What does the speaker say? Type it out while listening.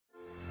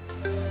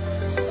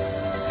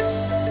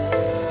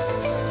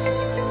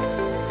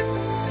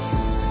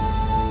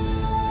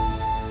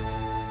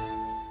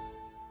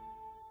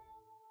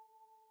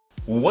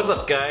What's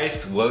up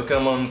guys,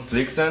 welcome on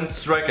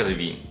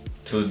Slixx'n'StrikerTV.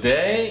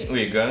 Today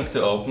we're going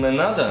to open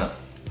another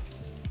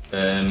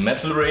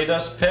Metal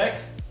Raiders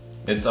pack.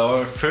 It's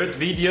our third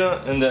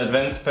video in the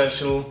Advent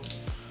Special.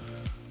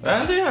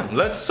 And yeah,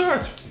 let's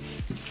start.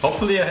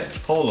 Hopefully a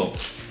holo.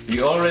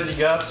 We already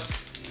got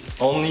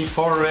only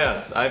 4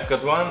 rares. I've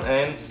got 1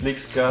 and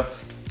Slix got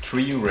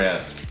 3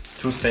 rares.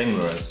 2 same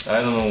rares.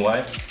 I don't know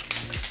why.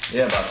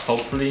 Yeah, but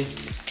hopefully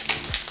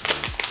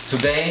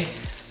today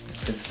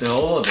it's the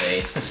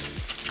holiday.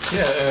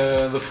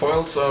 Yeah, the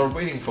foils are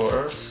waiting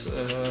for us.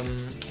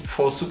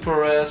 4 super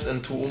rares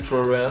and 2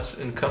 ultra rares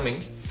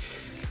incoming.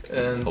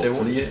 And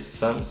hopefully there will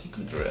some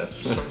secret rares.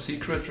 some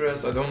secret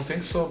rares. I don't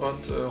think so,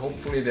 but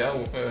hopefully there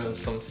are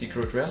some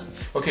secret rares.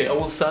 Okay, I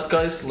will start,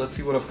 guys. Let's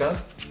see what I've got.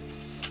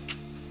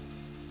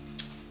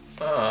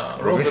 Ah,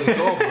 Robin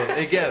Goblin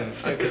again.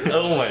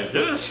 Oh my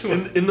gosh!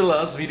 In the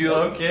last video,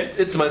 okay,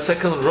 it's my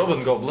second Robin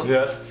Goblin.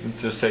 Yes,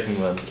 it's your second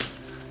one.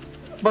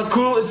 But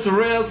cool, it's a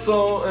rare,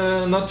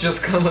 so not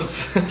just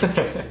commons.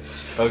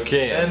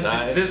 Okay, and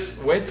this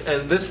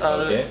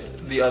are okay.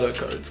 the other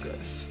cards,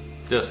 guys.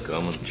 Just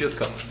commons. Just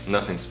commons.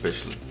 Nothing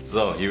special.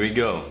 So here we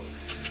go.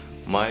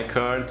 My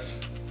cards.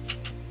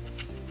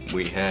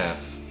 We have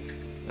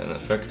an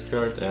effect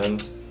card,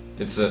 and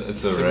it's a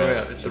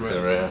rare. It's a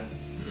rare.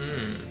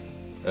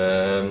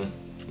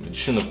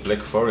 Magician of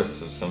Black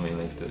Forest or something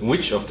like that.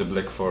 Witch of the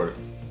Black Forest.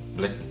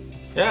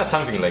 Yeah,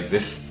 something like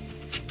this.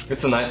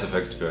 It's a nice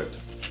effect card.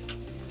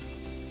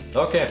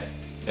 Okay,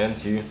 and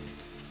here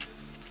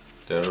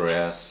the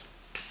rares.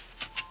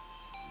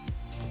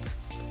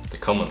 The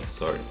commons,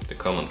 sorry, the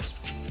commons.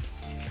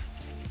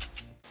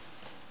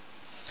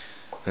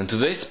 And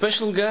today's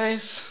special,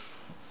 guys,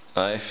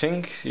 I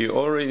think you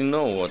already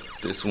know what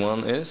this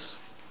one is.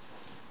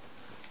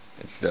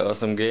 It's the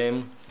awesome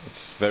game.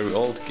 It's a very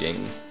old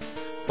game.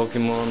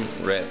 Pokemon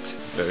Red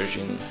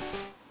version.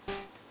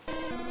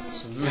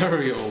 It's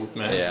very old,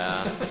 man.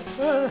 Yeah,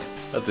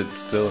 but it's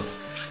still.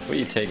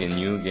 We take a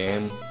new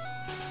game.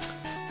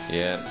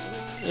 Yeah,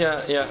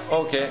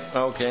 okay.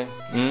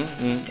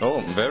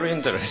 Oh, very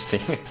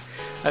interesting.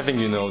 I think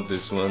you know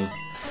this one.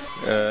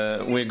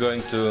 We're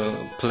going to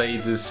play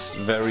this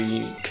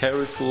very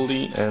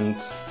carefully, and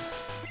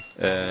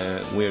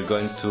we're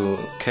going to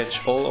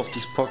catch all of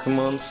these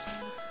Pokemons,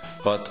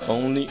 but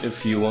only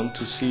if you want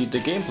to see the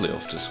gameplay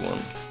of this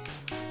one.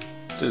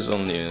 This is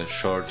only a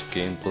short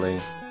gameplay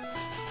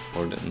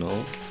for the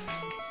no.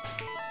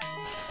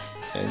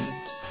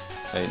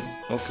 And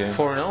okay.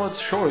 For now it's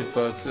short,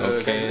 but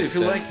okay, if you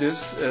like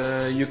this,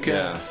 you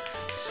can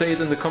say it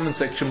in the comment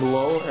section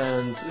below,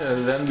 and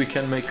then we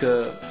can make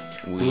a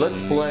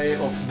let's play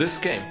of this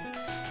game.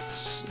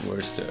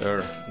 Where's the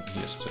R?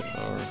 Here's the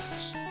R.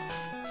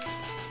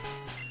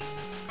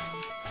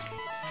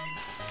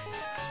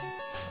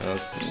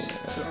 Okay.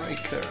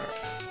 Striker.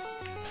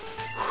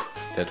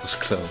 That was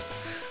close.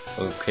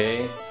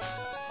 Okay.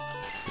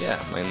 Yeah,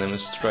 my name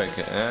is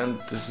Striker, and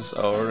this is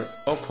our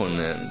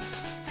opponent.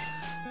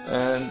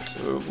 And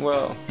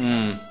well,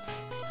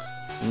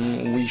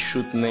 we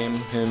should name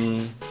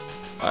him,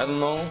 I don't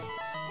know,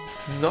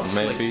 not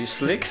maybe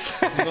Slix.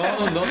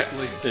 No, not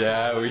Slix.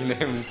 Yeah, we name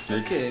him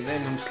Slix. Okay,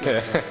 name him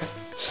Slix.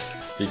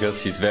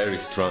 Because he's very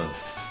strong.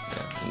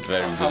 Yeah, and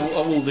very good.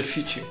 I will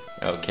defeat you.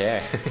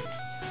 Okay.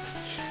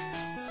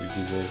 If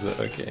you say so,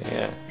 okay,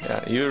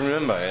 yeah. You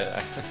remember,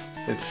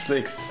 it's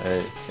Slix.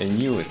 I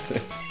knew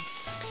it.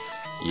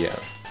 Yeah.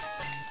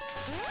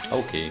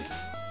 Okay.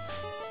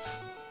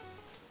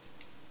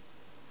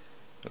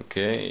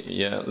 Okay,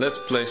 yeah, let's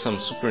play some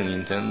Super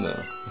Nintendo.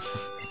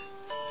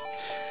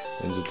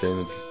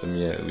 Entertainment system,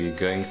 yeah, we're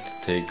going to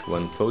take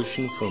 1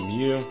 potion from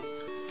here.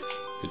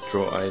 You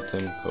draw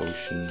item,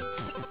 potion.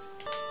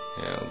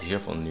 Yeah, we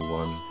have only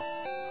 1.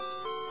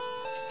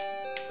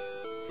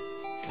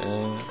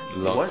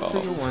 Log what off. do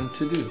you want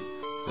to do?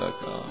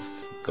 Log off.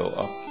 Go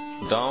up,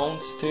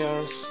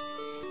 downstairs.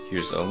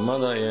 Here's our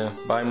mother, yeah.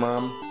 Bye,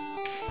 mom.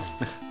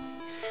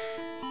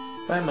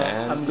 Bye, mom.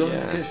 And I'm going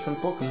to catch some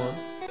Pokemon.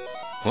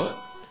 What?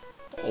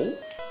 Oh?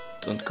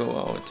 Don't go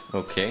out.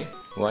 Okay.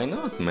 Why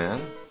not, man?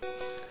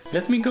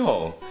 Let me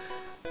go.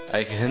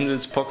 I can handle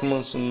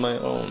Pokemon on my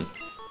own.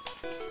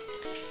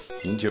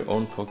 You need your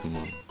own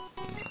Pokemon.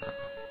 Nah,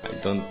 I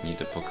don't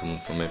need a Pokemon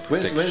for my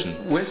protection.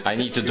 Where's I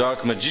need a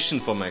Dark Magician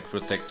for my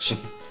protection.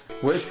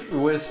 Where's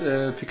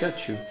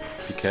Pikachu?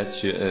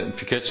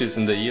 Pikachu is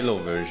in the yellow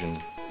version.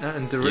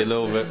 And the red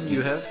version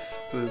you have?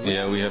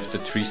 Yeah, we have the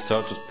 3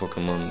 starter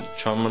Pokemon.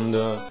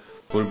 Charmander,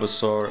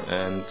 Bulbasaur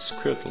and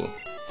Squirtle.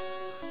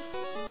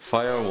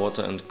 Fire,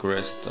 water and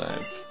grass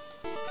type.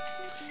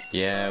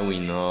 Yeah, we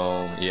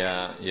know.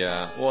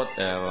 Yeah,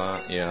 whatever.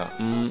 Yeah,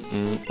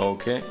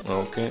 okay.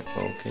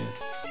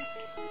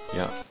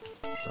 Yeah,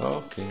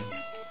 okay.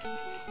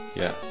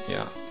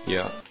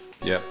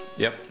 Yep.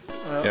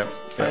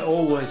 I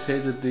always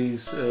hated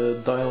these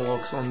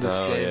dialogues on these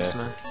games,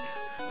 man.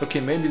 Okay,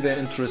 maybe they're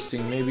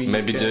interesting.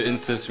 Maybe they're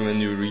interesting when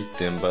you read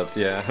them, but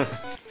yeah,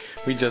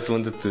 we just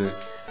wanted to.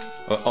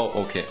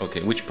 Oh,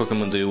 okay. Which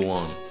Pokemon do you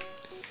want?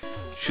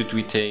 Should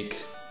we take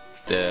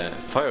the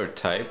fire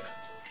type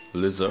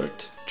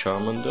Lizard,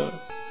 Charmander.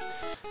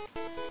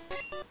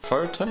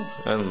 Fire type?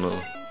 I don't know.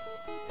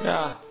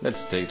 Yeah,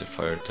 let's take the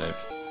fire type.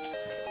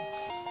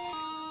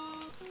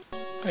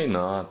 Why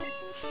not?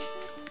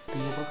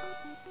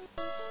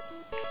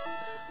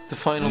 The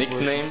final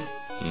Nickname?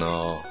 version.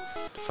 No.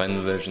 The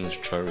final version is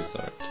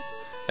Charizard.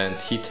 And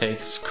he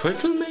takes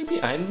Squirtle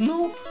maybe? I don't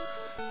know.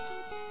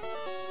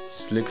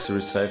 Slix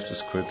received the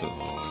Squirtle.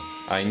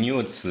 Oh, I knew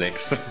it,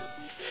 Slix.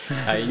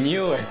 I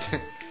knew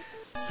it.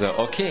 So,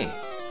 okay.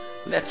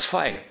 Let's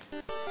fight.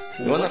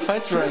 You wanna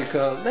fight, Slix?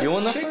 Let's You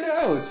wanna check fight?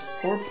 out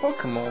for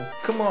Pokemon.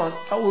 Come on,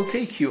 I will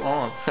take you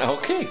on.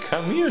 Okay,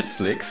 come here,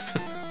 Slix.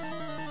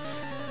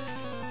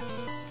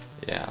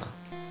 Yeah.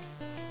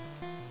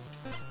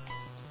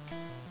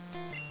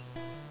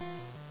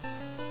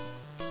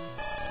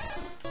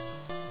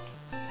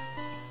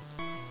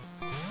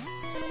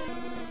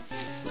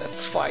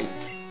 Let's fight.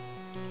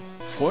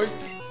 Fight.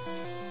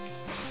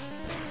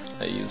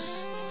 I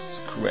use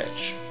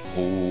Scratch.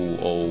 Oh.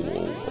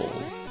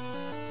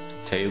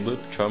 Tail Whip.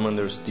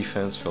 Charmander's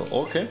defense fell.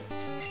 Okay.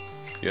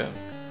 Yeah.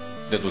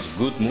 That was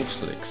good move,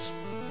 Slix.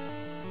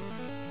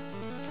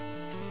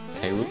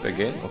 Tail Whip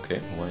again? Okay,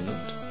 why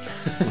not?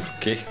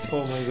 Okay.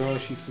 Oh my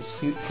gosh, he's so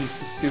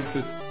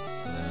stupid.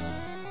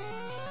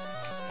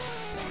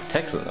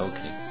 Tackle,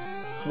 okay.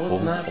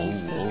 What's that?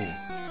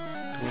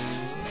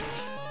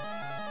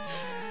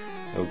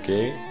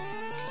 Okay.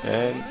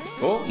 And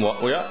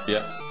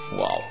yeah.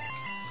 Wow.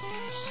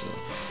 So,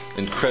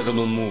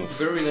 incredible move.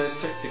 Very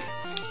nice tactic.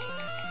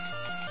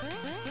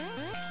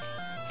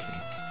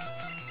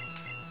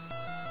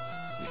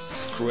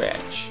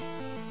 Scratch.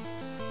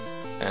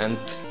 And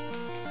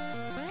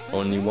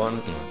only one.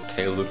 No,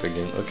 tail whip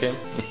again. Okay.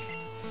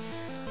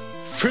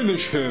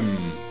 Finish him.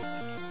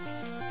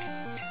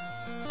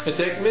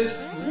 Attack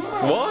missed.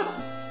 What?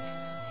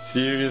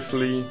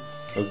 Seriously?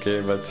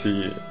 Okay, but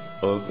he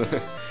also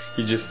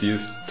he just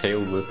used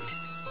tail whip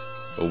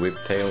or whip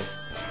tail.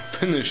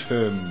 Finish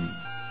him.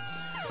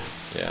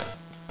 Yeah.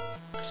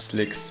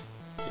 Slix,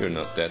 you're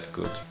not that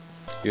good.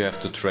 You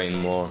have to train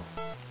more.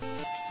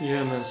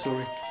 Yeah, man,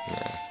 sorry.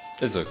 Yeah.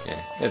 It's okay.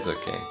 It's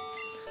okay.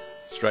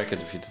 Striker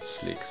defeated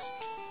Slix.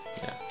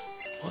 Yeah.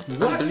 What?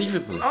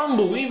 Unbelievable.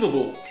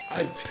 Unbelievable!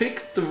 I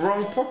picked the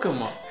wrong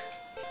Pokemon.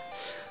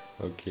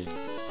 Okay.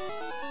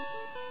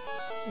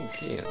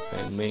 Okay,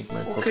 I'll make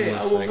my Pokemon Okay,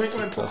 I will fight make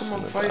my to toughen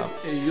Pokemon it fight. up.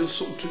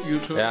 You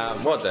turn. Yeah,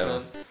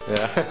 whatever.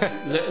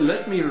 Yeah.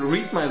 Let me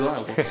read my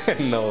dialogue.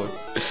 No.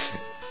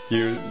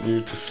 You're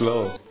too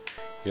slow.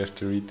 You have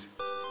to read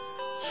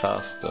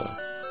faster.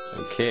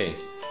 Okay.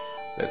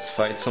 Let's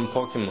fight some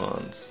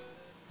Pokemons.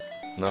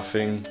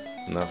 Nothing.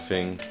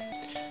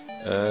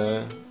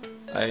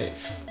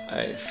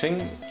 I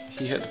think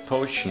he had a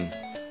potion.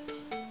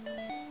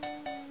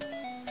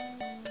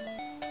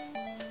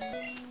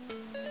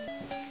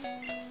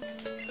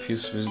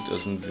 Fuse visit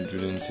doesn't do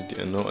the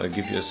city. No, I'll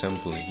give you a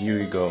sample. Here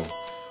you go.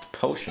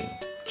 Potion,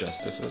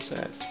 just as I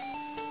said.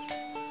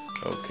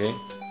 Okay.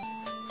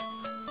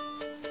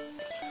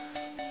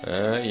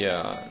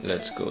 Yeah,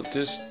 let's go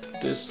this,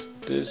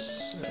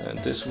 and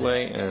this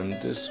way, and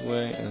this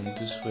way, and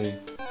this way.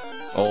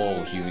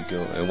 Oh, here we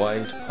go. A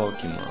wild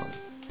Pokemon.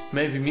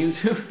 Maybe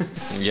Mewtwo?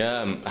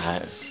 Yeah,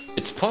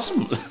 it's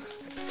possible.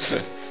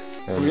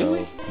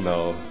 Really?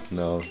 No.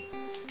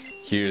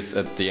 Here's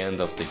at the end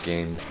of the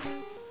game.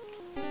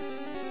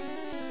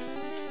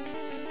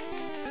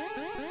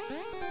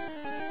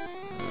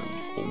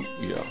 Oh,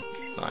 yeah.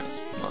 Nice.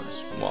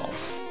 Wow.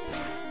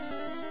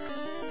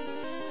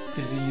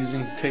 Is he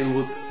using Tail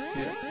Whip?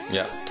 Yeah.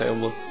 Yeah, Tail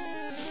Whip.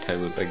 Tail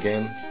Whip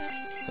again.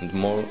 And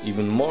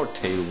even more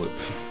Tail Whip.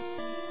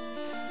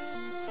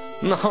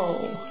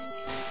 No!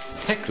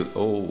 Tackle!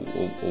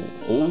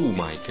 Oh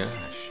my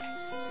gosh.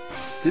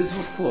 This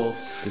was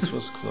close. This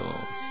was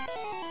close.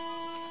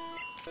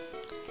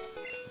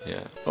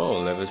 Yeah. Oh,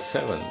 level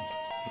 7.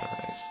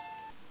 Nice.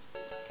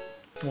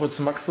 What's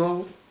max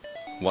level?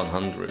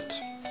 100.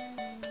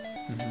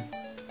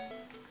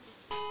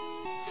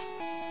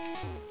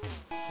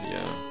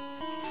 Yeah.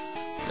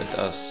 Let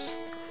us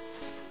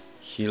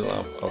heal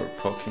up our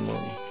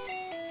Pokemon.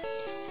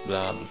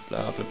 Blah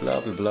blah blah blah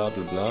blah blah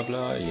blah blah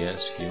blah.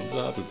 Yes, heal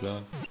blah blah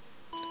blah.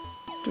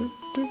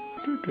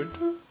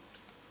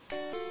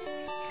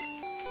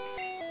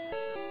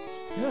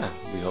 Yeah,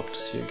 we hope to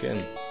see you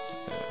again.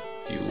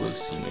 You will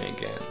see me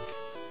again.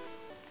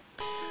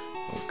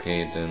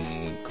 Okay, then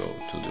we go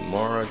to the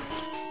mark.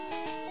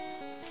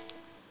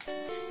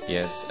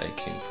 Yes, I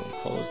came from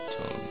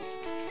Holytown.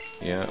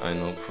 Yeah, I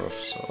know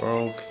Professor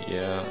Oak.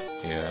 Yeah.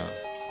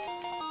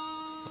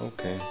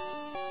 Okay.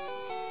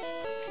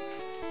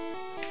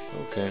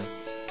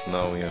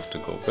 Now we have to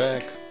go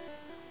back.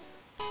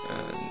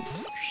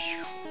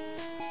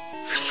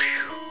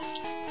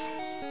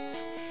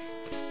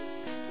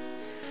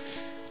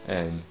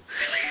 And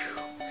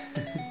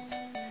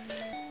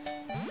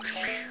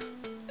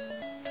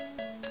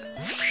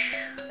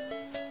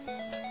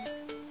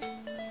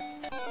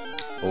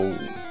oh,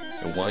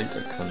 a wild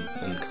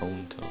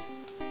encounter.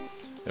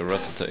 A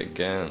Rattata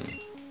again.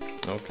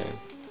 Okay.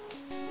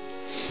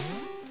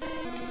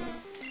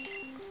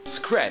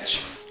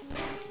 scratch.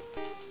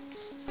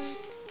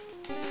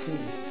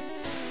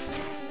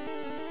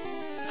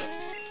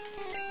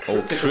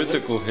 Oh,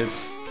 critical hit,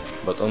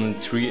 but only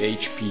 3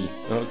 HP.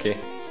 Okay.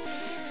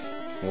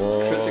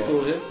 Whoa.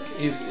 Critical hit.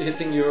 He's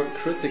hitting your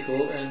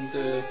critical, and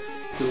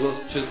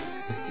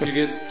you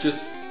get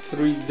just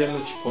 3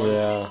 damage points.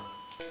 Yeah.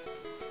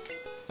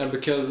 And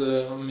because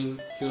I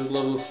mean he was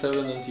level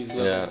 7 and he's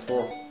level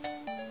 4.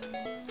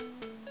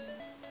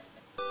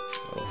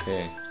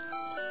 Okay.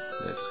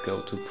 Let's go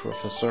to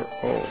Professor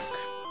Oak.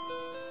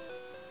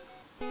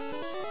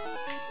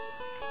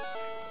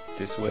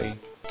 This way.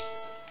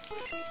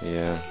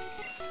 Yeah.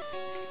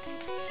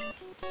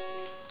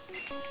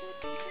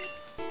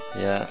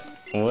 Yeah.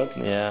 What?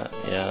 Yeah.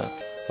 Yeah.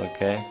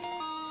 Okay.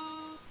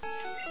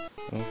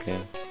 Okay.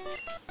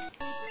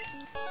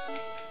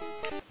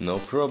 No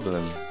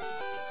problem.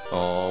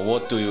 Oh,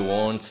 what do you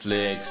want,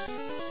 Slixx?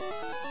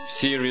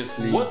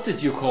 Seriously? What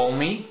did you call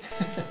me?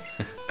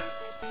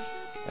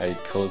 I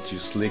called you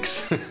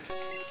Slixx.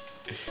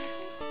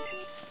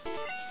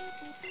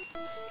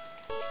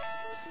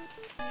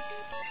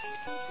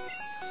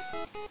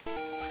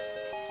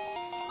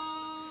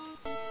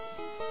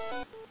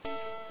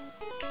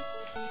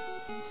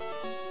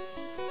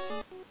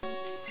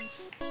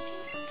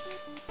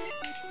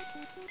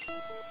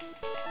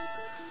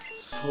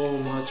 So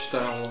much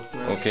download,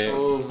 man. Okay.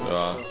 So much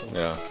download.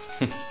 Yeah.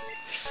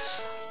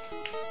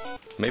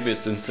 Maybe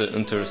it's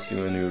interesting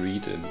when you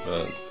read it,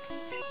 but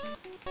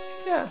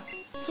yeah.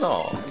 No.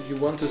 You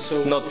want to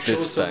Not show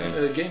this some time.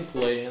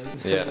 Gameplay and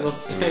Yeah. not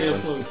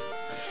dialogue.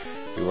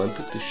 We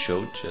wanted to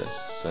show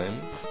just some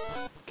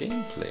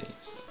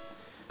gameplays.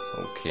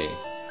 Okay.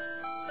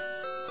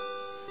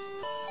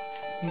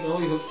 No,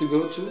 you have to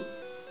go to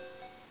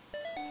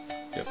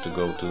You have to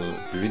go to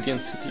Viridian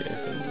City, I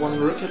think. one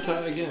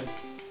Ricketa again.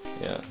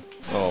 Yeah.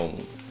 Oh,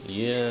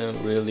 yeah,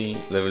 really?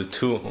 Level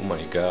 2? Oh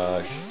my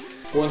gosh.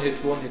 One hit.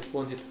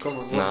 Come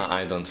on. Nah,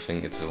 I don't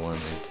think it's a one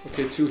hit.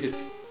 Okay, 2 hit.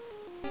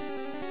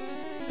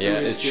 Yeah,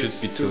 hits, it should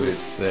yes, be 2 2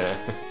 hits. hits. Yeah.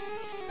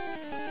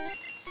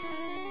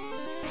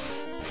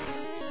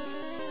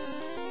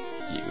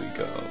 Here we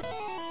go.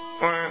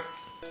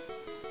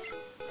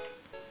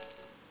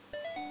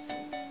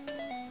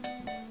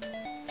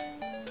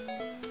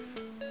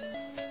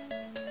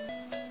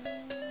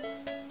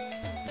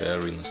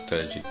 Very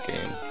nostalgic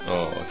game.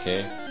 Oh,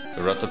 okay.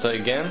 Ratata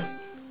again?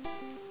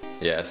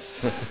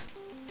 Yes.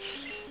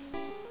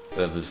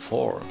 Level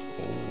 4. Oh,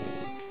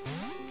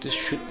 this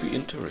should be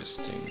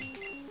interesting.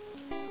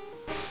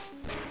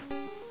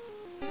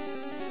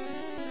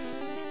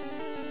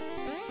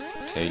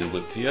 Tail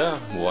whip, yeah,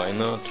 why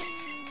not?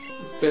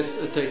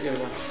 Best attack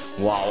ever.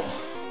 Wow,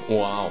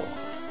 wow.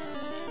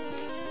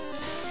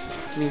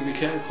 I mean, we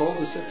can call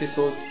this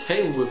episode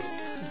Tail Whip.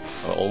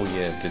 Oh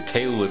yeah, the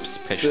tail whip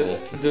special.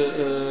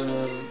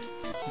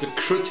 The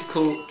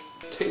critical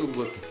Tail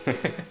Whip.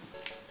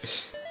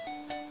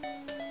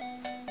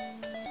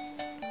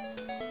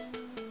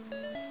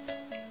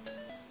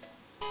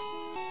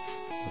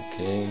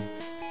 Okay.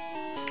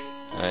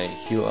 I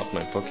heal up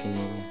my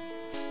Pokemon.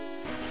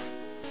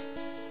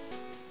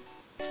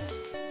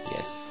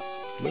 Yes.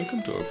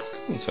 Welcome to our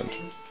Pokemon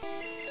Center.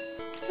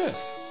 Yes,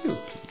 heal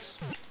please.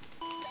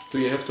 Do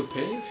you have to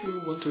pay if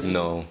you want to?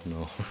 No,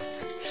 no.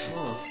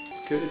 Oh,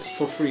 okay, it's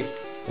for free.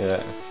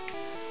 Yeah.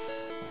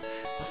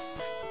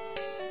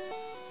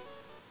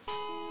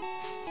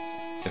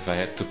 If I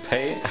had to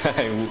pay,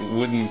 I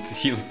wouldn't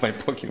heal my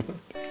Pokemon.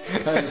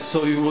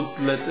 So you would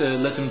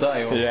let him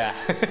die? Or? Yeah.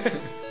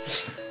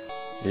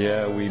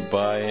 Yeah, we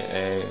buy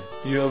a...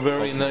 You're a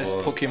very Pokeball. nice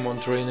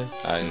Pokemon trainer.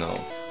 I know.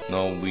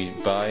 No, we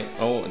buy...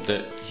 Oh,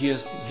 he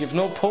have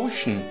no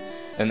potion.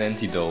 An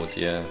antidote,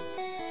 yeah.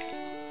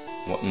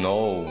 What?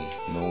 No.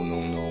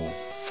 No.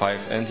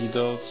 5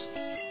 antidotes.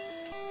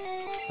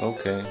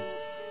 Okay.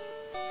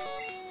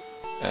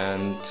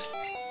 And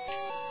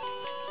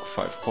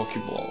 5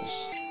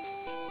 Pokeballs.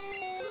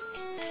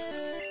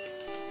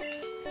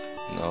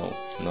 No.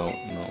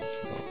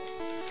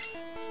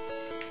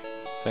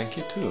 Thank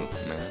you too,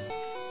 man.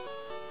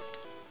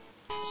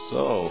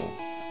 So,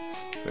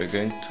 we're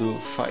going to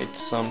fight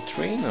some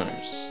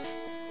trainers.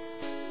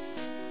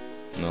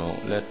 No,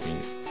 let me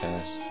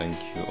pass. Thank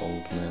you,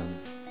 old man.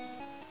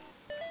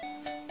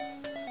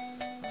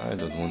 I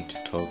don't want to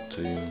talk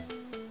to you.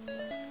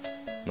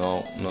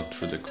 No, not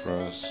through the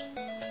grass.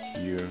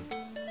 Here.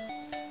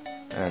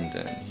 And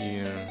then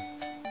here.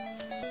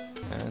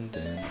 And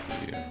then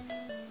here.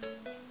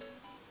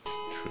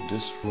 Through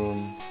this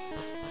room.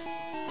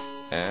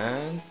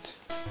 And...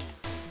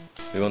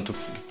 we want to...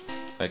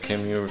 I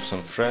came here with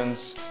some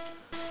friends.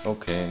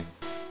 Okay.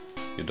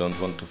 You don't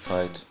want to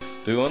fight.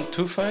 Do you want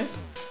to fight?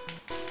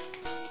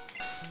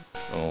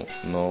 Oh,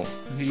 no.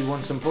 He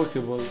wants some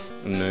Pokeball.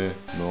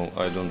 No,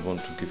 I don't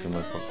want to give him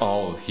my Pokemon.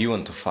 Oh, he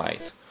want to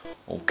fight.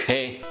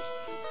 Okay.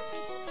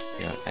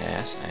 Yeah,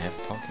 as I have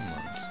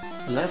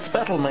Pokemon. Let's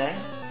battle, man.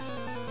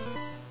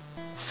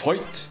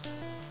 Fight!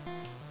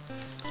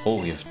 Oh,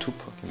 we have 2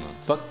 Pokemon.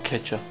 Bug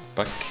catcher.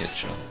 Bug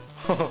catcher.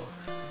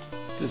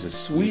 This is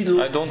sweet.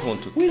 Weedle. I don't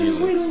want to Weedle,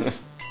 kill it. Weedle.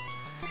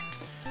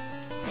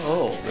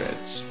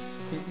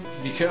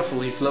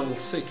 careful, he's level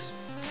 6.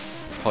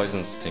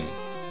 Poison Sting.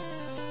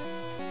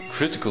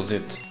 Critical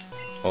hit.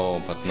 Oh,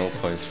 but no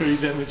poison. 3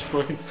 damage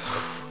points.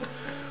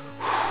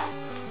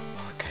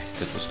 Okay,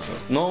 that was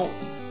close. No,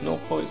 no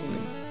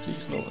poisoning.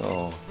 Please no.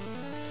 Oh,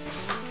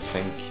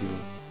 thank you.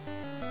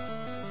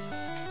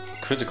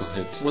 Critical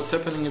hit. What's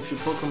happening if your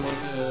Pokemon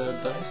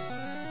dies?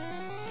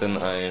 Then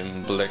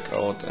I'm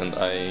blackout and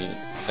I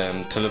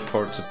am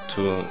teleported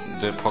to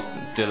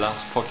the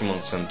last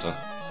Pokemon Center,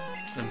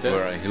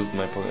 where I healed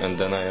my Pokemon, and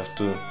then I have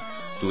to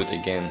do it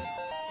again.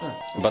 Oh.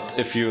 But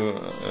if you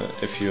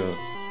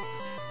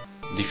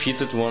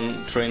defeated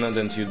one trainer,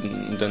 then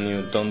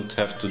you don't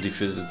have to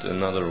defeat it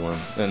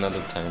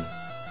another time.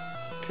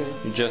 Okay.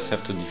 You just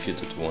have to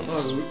defeat it once.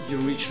 Oh, you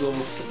reach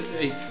level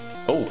 8.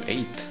 Oh,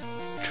 8.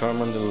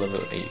 Charmander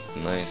level 8.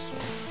 Nice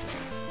one.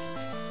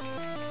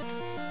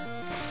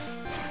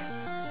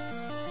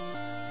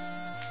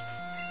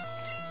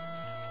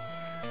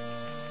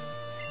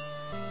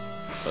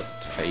 But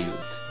it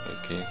failed.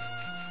 Okay.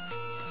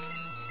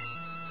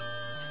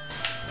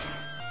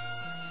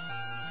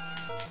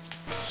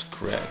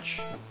 Scratch.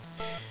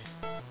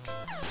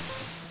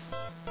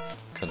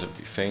 Gotta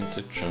be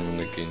fainted.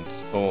 Charmander gained.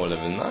 Oh,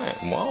 level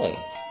 9. Wow.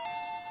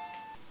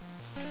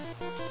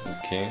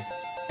 Okay.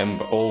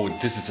 Ember. Oh,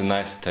 this is a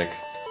nice attack.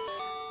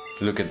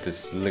 Look at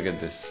this. Look at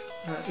this.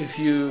 If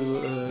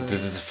you...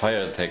 This is a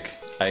fire attack.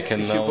 I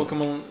can if now... your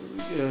Pokemon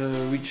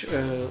reach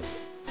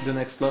the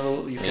next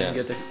level, you can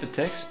get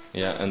attacks.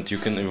 Yeah, and you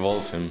can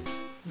evolve him.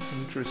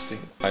 Interesting.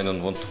 I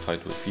don't want to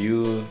fight with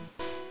you.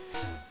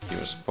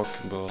 Here's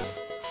Pokeball.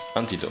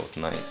 Antidote,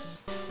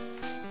 nice.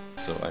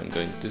 So I'm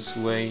going this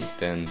way,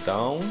 then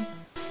down.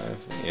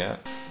 Yeah.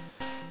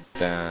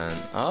 Then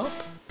up.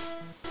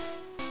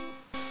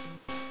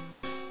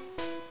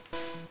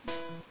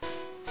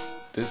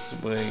 This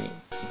way,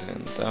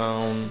 then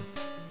down.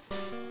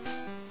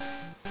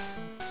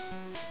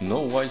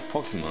 No white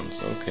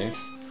Pokemons, okay.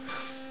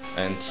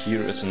 And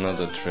here is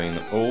another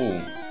trainer.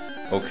 Oh,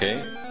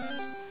 okay.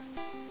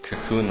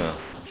 Kakuna.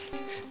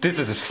 This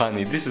is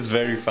funny, this is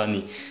very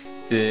funny.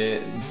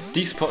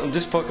 This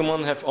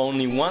Pokemon have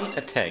only one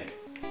attack.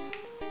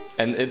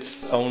 And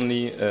it's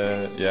only,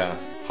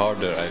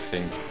 harder, I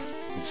think.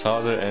 It's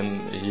harder and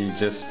he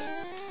just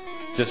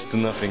do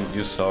nothing,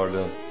 use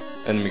harder.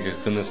 And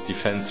Kakuna's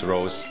defense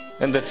rose.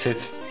 And that's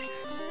it.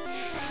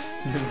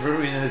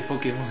 Very nice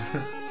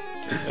Pokemon.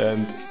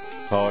 And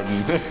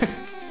Harden.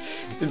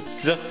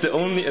 It's just the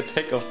only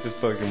attack of this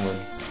Pokemon.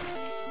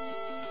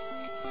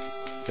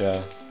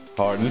 Yeah,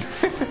 Harden.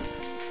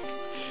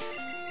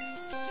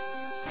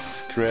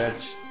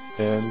 Scratch,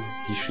 and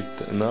he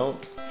should now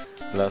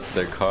last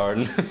the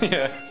Harden.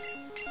 Yeah.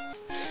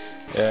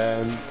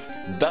 And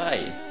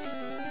die.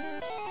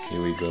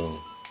 Here we go.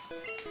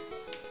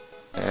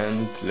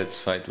 And let's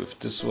fight with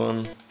this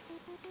one.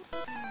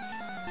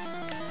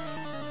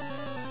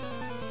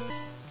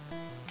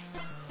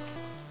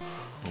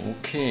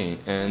 Okay,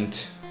 and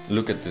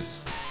look at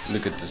this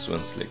one,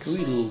 Slixx.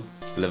 Weedle.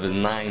 Level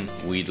 9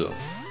 Weedle.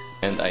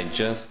 And I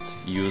just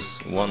use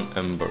one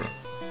Ember.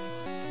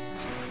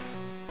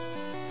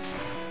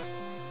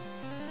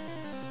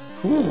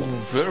 Ooh,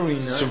 very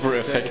nice. Super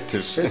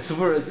effective. It's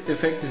super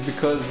effective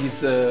because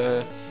he's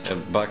a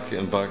bug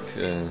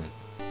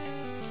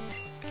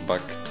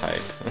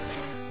type.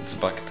 It's a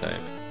bug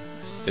type.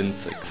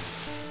 Insect.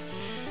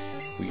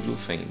 Weedle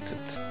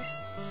fainted.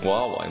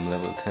 Wow, I'm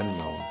level 10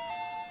 now.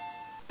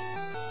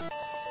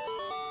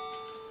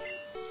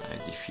 I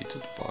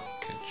defeated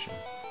Bugcatcher.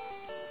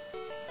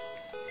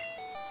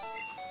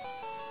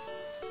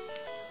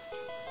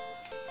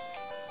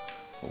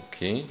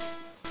 Okay.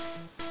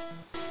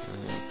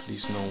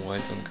 Please no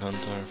white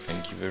encounter.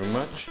 Thank you very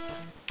much.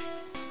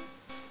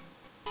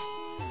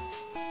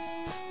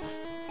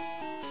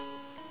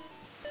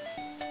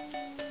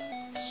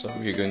 So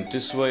we're going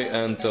this way,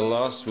 and the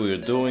last we're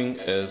doing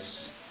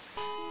is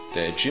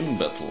the gym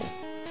battle.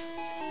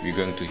 We're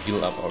going to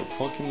heal up our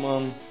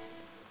Pokemon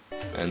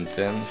and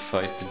then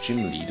fight the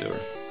gym leader,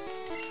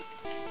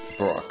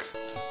 Brock,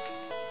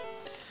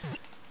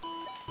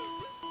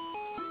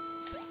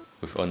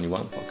 with only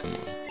one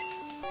Pokemon.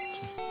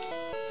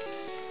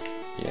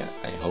 Yeah,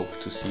 I hope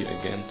to see you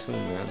again too,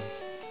 man.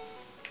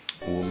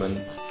 Woman,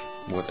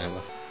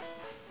 whatever.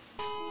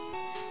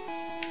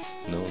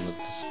 No, not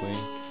this way.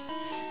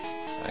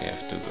 I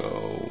have to go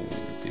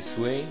this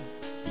way.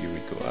 Here we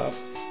go up.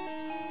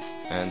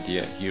 And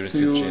yeah, here is the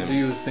gym. Do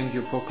you think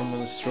your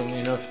Pokemon is strong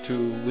enough to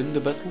win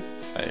the battle?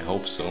 I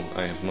hope so.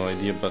 I have no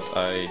idea, but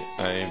I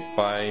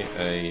buy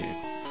a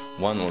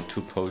 1 or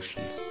 2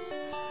 potions.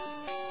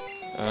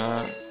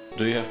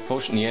 Do you have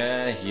potion?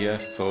 Yeah, you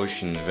have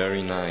potion.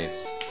 Very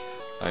nice.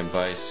 I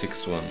buy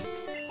 6 one.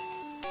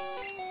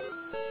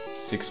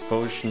 6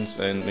 potions,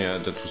 and yeah,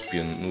 that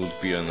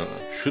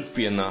should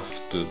be enough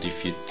to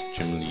defeat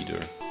gym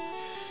leader.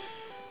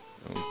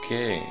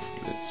 Okay,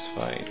 let's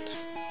fight.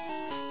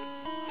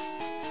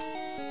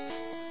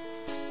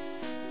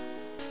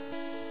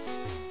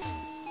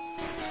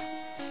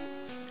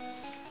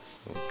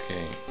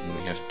 Okay,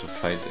 we have to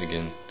fight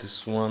against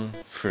this one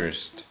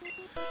first.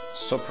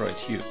 stop right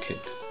here, kid.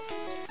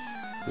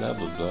 Blah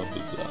blah blah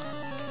blah blah.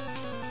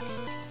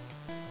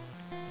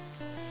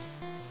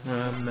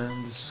 Ah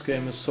man, this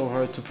game is so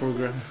hard to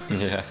program.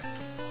 Yeah.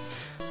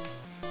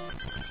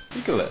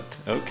 Piccolet,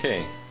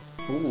 okay.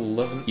 Ooh,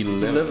 level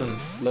 11.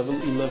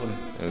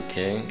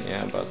 Okay,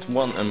 yeah, but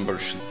one ember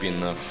should be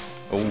enough.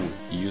 Oh,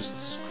 he used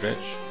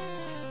scratch.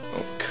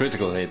 Oh,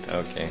 critical hit,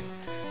 okay.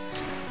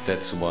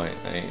 That's why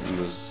I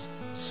lose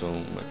so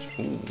much.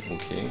 Ooh,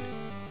 okay.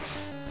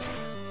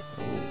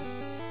 Oh.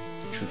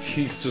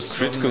 He's too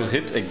strong. Critical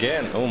hit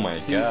again, oh my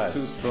god. He's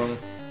too strong.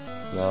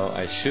 No,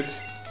 I should.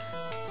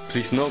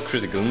 Please, no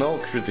critical, no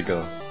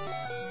critical.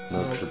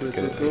 No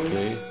critical,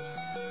 okay.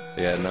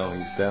 Yeah, now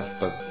he's dead,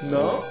 but...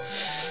 No.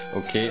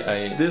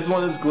 Okay, This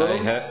one is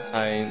close.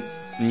 I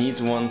need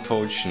one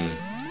potion.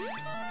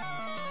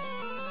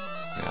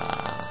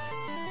 Ah.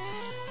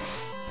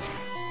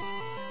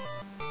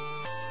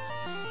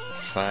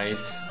 Fight,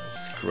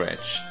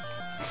 scratch.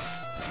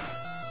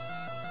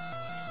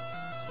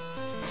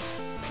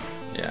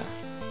 Yeah,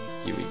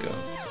 here we go.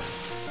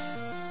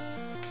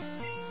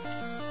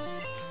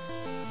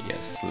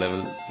 Yes,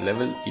 level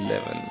 11.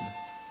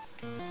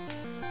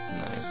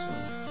 Nice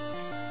one.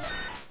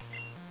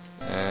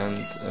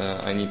 And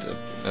I need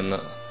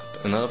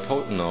another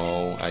potion.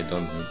 No, I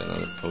don't need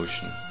another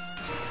potion.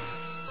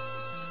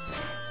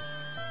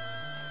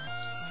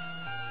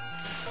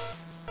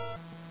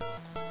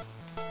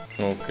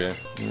 Okay,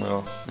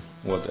 well,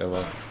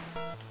 whatever.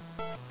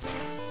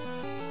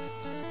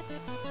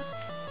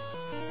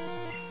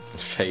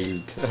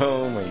 Failed.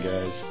 Oh my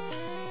gosh.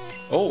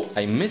 Oh,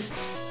 I missed.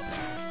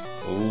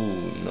 Oh,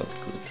 not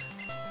good.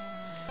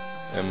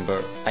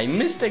 Ember. I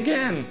missed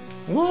again.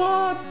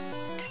 What?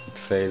 It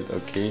failed.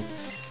 Okay.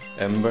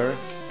 Ember.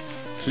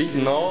 Please.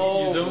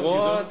 No.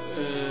 What?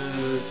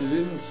 You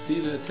didn't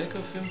see the attack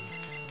of him?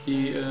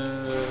 He.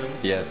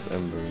 Yes,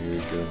 Ember. Here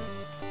we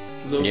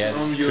go.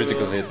 Yes,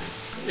 critical hit.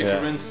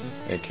 Accuracy.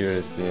 Yeah.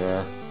 Accuracy.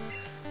 Yeah.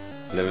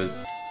 Level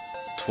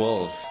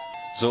 12.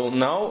 So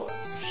now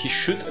he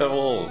should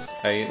evolve.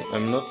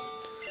 I'm not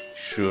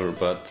sure,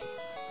 but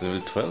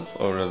level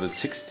 12 or level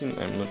 16,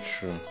 I'm not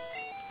sure.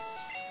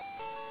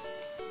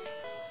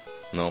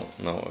 No,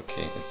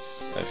 okay,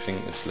 I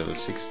think it's level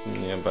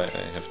 16, yeah, but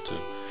I have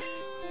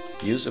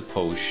to use a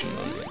potion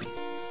on him.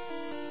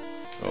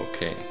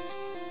 Okay.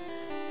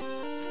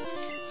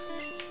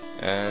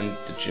 And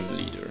the gym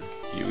leader,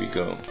 here we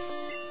go.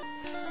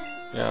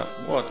 Yeah,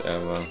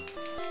 whatever.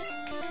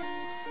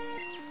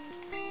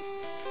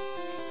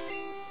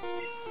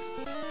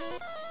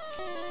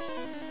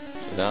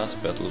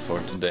 Last battle for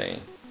today.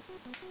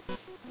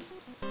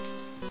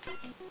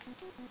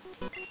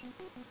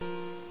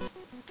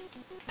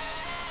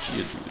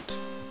 Geodude.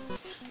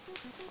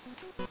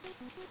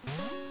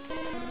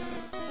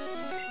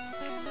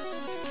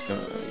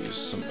 Use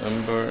some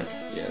ember.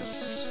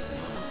 Yes.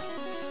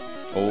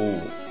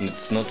 Oh,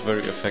 it's not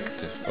very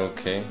effective.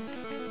 Okay.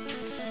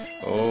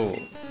 Oh,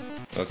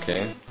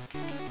 okay.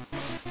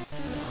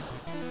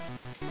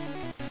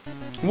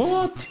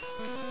 What?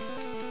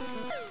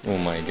 Oh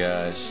my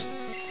gosh.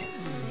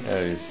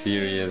 Are you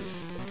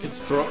serious? It's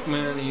Brock,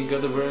 man, he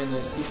got a very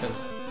nice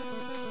defense.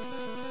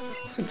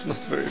 It's not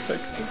very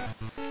effective.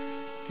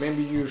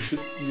 Maybe you should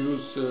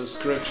use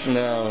Scratch.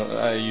 No,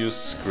 I use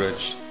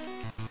Scratch.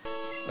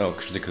 Oh,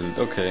 critical,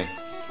 okay.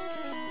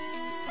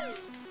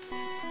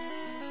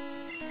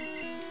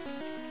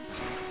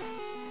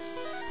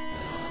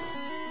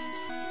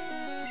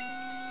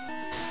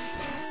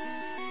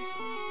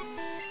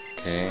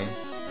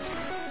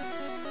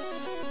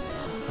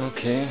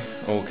 Okay.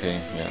 Okay,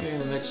 yeah. Okay,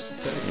 next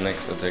attack.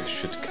 Next attack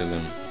should kill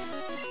him.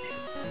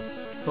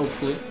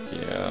 Hopefully.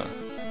 Yeah.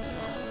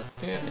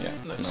 Yeah,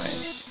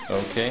 Nice.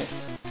 Okay.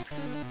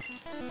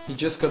 He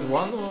just got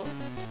one or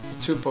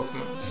two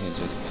Pokemon? He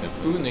just took...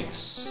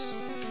 Unix.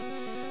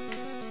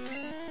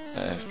 I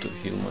have to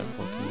heal my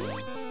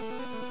Pokemon.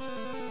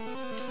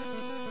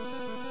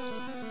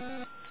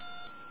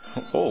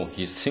 Oh,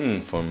 he's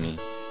singing for me.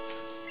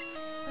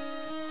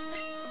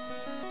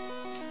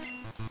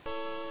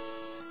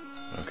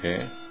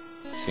 Okay,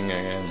 sing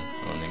again,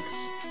 Onyx.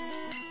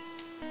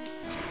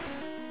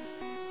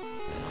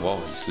 Wow,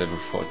 he's level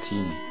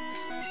 14.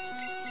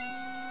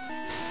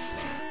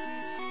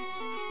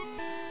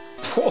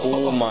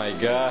 Oh my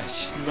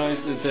gosh! Nice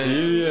attack.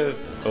 Serious?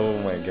 Oh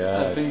my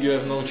gosh. I think you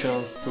have no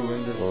chance to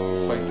win this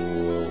fight.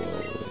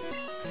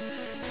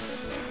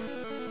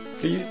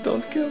 Please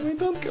don't kill me,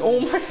 don't kill. Oh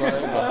my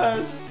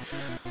gosh!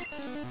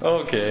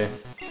 Okay.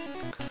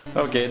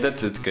 Okay,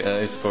 that's it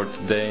guys for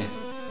today.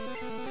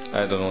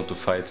 I don't want to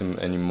fight him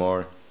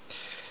anymore.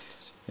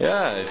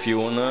 Yeah, if you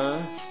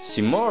wanna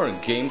see more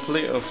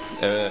gameplay of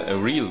a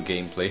real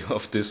gameplay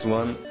of this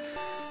one,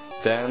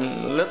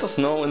 then let us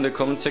know in the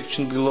comment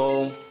section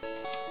below.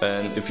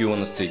 And if you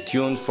wanna stay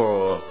tuned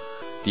for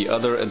the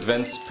other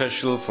advanced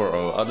special, for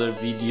our other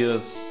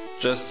videos,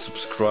 just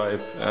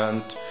subscribe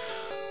and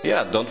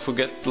yeah, don't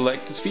forget to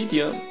like this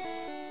video.